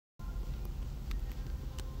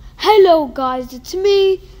Hello guys, it's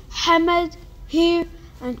me, Hamad here,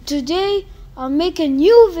 and today I'll make a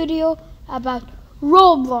new video about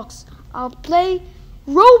Roblox. I'll play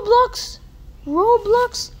Roblox.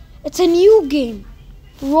 It's a new game.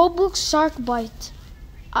 Roblox Shark Bite.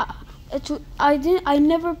 I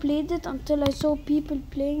never played it until I saw people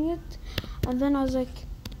playing it, and then I was like,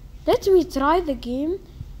 let me try the game,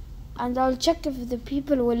 and I'll check if the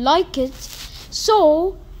people will like it.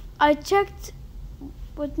 So I checked.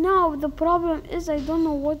 But now the problem is I don't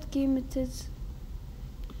know what game it is.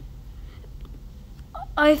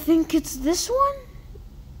 I think it's this one?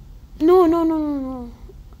 No,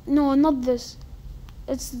 not this.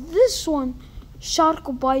 It's this one. Shark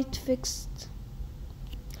Bite Fixed.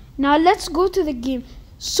 Now let's go to the game.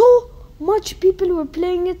 So much people were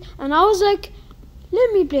playing it and I was like,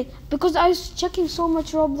 let me play. Because I was checking so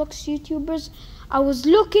much Roblox YouTubers. I was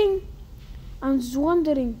looking. I was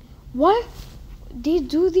wondering, why they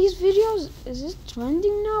do these videos? Is it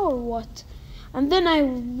trending now or what? And then I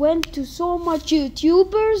went to so much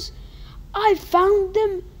YouTubers. I found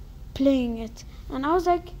them playing it, and I was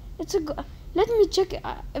like, let me check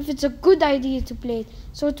if it's a good idea to play it.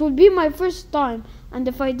 So it will be my first time, and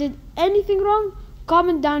if I did anything wrong,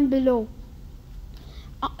 comment down below.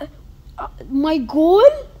 My goal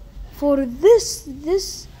for this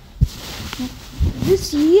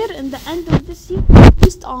year, in the end of this year,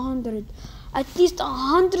 at least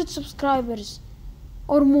 100 subscribers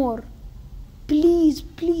or more. Please.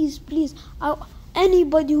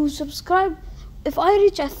 Anybody who subscribed, if I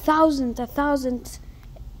reach 1,000,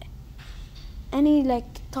 any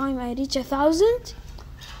time I reach 1,000,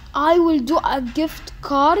 I will do a gift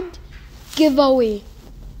card giveaway.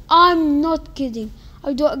 I'm not kidding.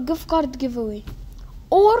 I'll do a gift card giveaway,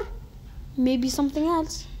 or maybe something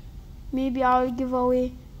else. Maybe I'll give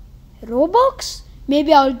away Robux.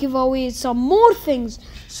 Maybe I'll give away some more things.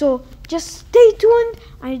 So just stay tuned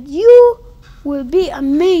and you will be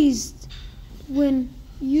amazed when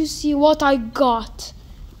you see what I got.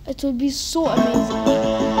 It will be so amazing.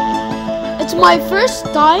 It's my first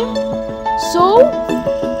time, so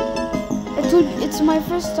it's my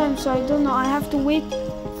first time, so I don't know. I have to wait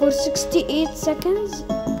for 68 seconds.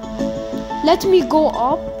 Let me go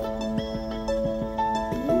up.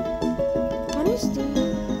 Can I stay?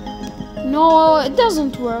 No, it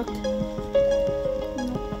doesn't work.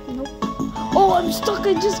 Nope. Oh, I'm stuck.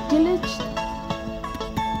 I just glitched.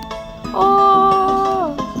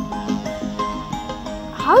 Oh,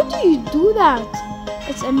 how do you do that?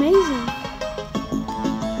 It's amazing.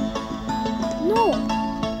 No.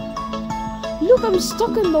 Look, I'm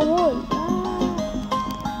stuck in the wall.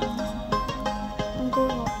 I'm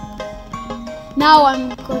going up. Now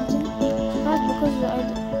I'm continuing. That's because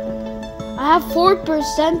I have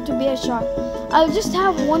 4% to be a shark. I'll just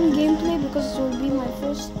have one gameplay because it will be my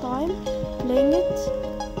first time playing it.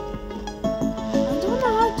 I don't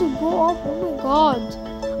know how to go up. Oh my god.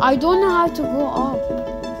 I don't know how to go up.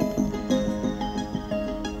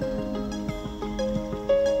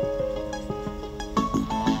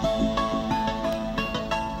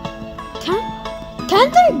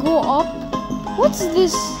 Can't I go up? What's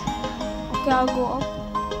this? Okay, I'll go up.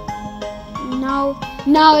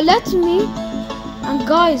 Now let me, and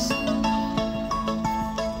guys,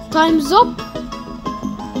 time's up.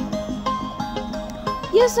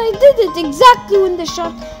 Yes, I did it exactly when the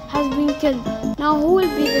shark has been killed. Now who will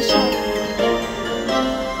be the shark?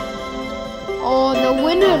 Oh, the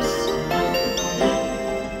winners.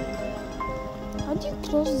 How do you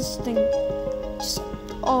close this thing?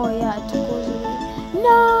 Oh yeah, it goes away.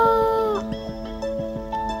 No.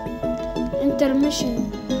 Intermission.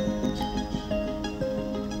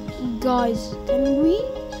 Guys, can we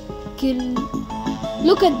kill?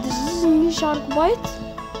 Look at this. This is a new Shark Bite,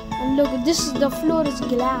 and look, the floor is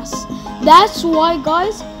glass. That's why,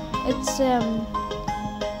 guys, it's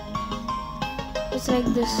like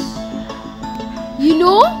this. You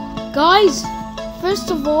know, guys. First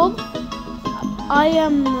of all, I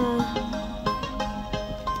am.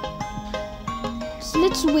 So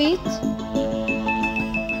let's wait.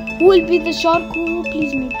 Who will be the shark? Who?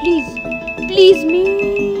 Please me, please me.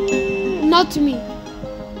 Not me.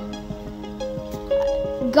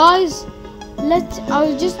 Guys,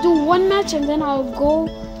 I'll just do one match and then I'll go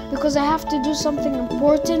because I have to do something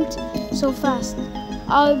important so fast.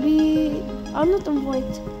 I'll not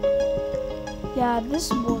invite. Yeah, this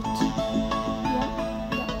bot. Yeah.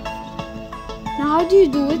 Now how do you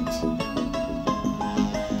do it?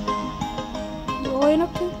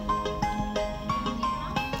 Okay.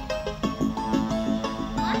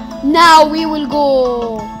 Now we will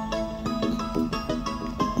go.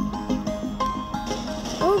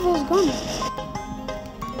 Oh, there's gone.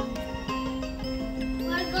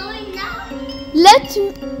 Let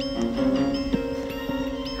me...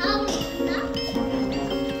 How is that?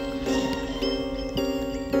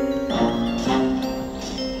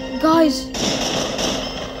 Guys.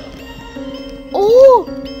 Oh!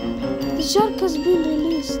 The shark has been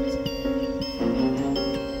released.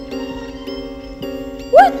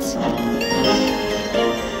 What?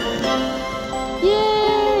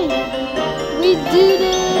 Yay! We did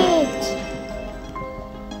it!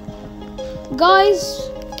 Guys,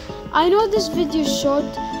 I know this video is short.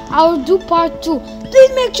 I will do part 2.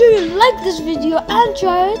 Please make sure you like this video and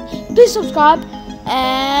share it. Please subscribe.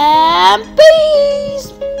 And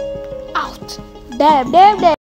peace out. Damn.